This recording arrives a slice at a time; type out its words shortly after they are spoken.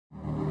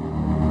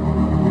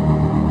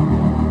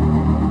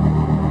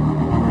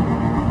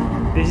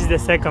This is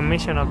the second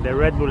mission of the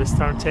Red Bull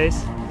Storm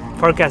Chase.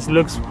 Forecast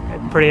looks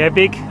pretty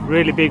epic,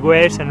 really big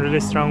waves and really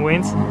strong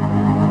winds.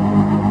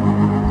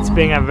 It's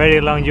been a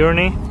very long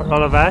journey for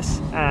all of us,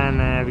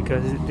 and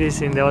because this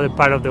is in the other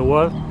part of the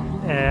world.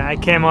 I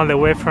came all the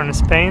way from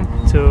Spain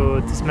to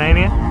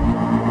Tasmania.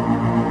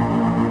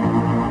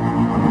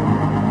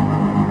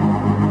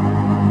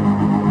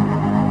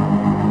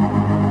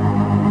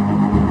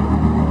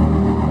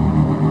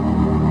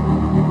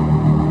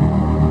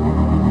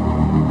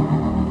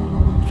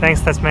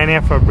 Thanks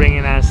Tasmania for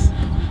bringing us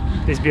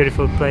this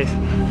beautiful place.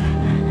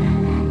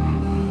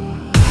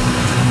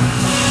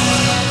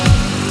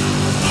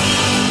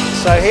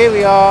 So here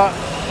we are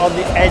on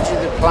the edge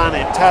of the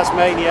planet,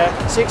 Tasmania.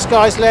 6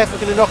 guys left, we're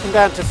going to knock them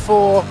down to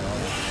 4,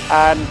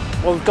 and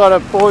we've got a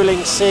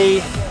boiling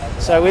sea.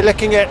 So we're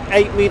looking at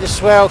 8-metre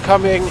swell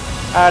coming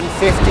and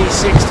 50,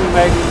 60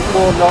 maybe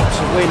more knots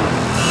of wind.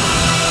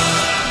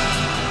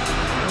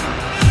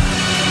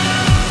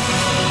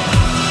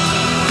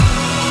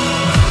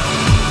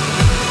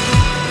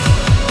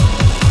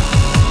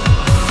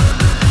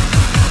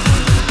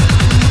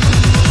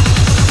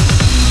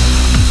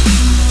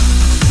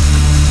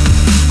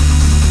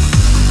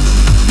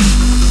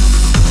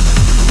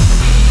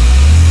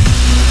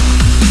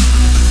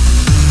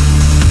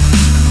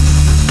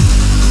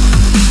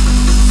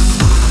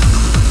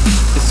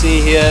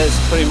 Here is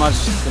pretty much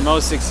the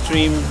most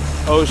extreme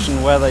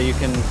ocean weather you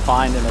can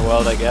find in the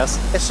world, I guess.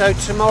 So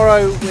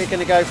tomorrow we're going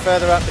to go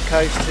further up the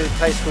coast to a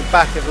place called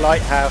Battered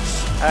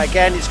Lighthouse.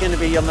 Again, it's going to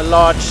be on the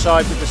large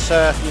side with the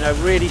surf, you know,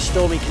 really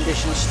stormy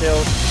conditions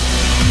still.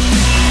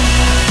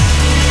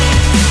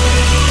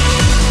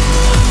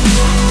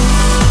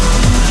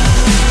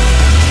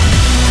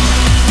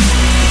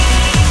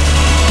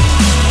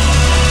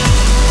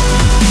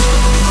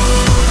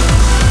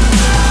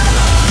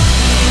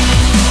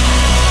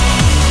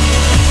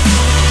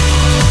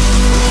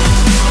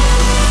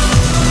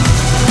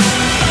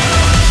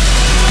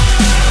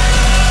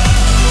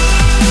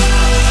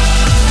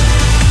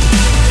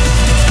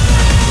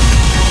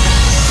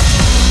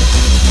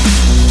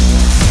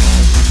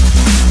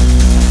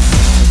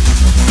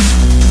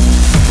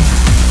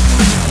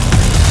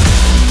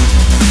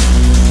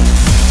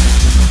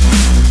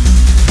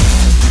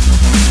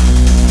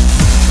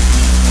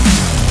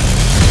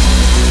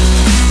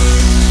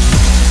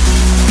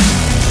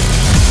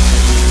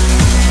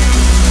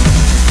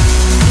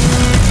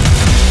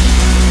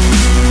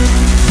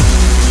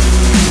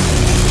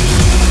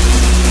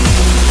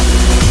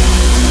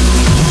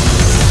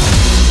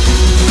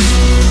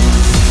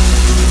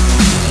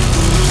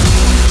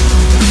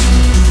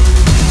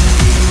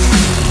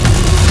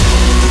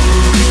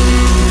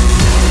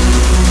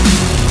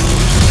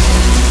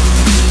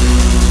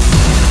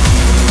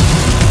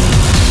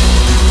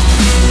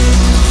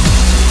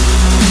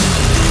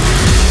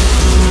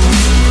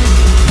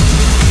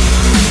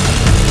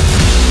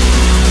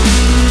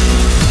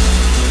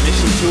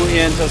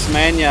 In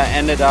Tasmania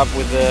ended up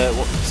with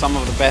some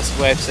of the best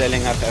wave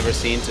sailing I've ever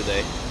seen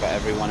today for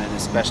everyone, and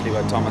especially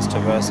by Thomas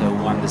Traversa,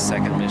 who won the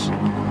second mission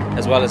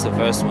as well as the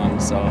first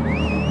one. So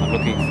I'm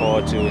looking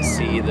forward to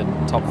see the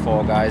top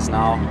 4 guys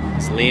now.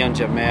 It's Leon,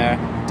 Jamaer,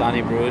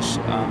 Dany Bruch,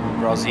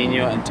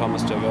 Marcilio and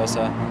Thomas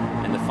Traversa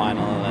in the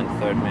final and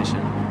third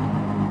mission.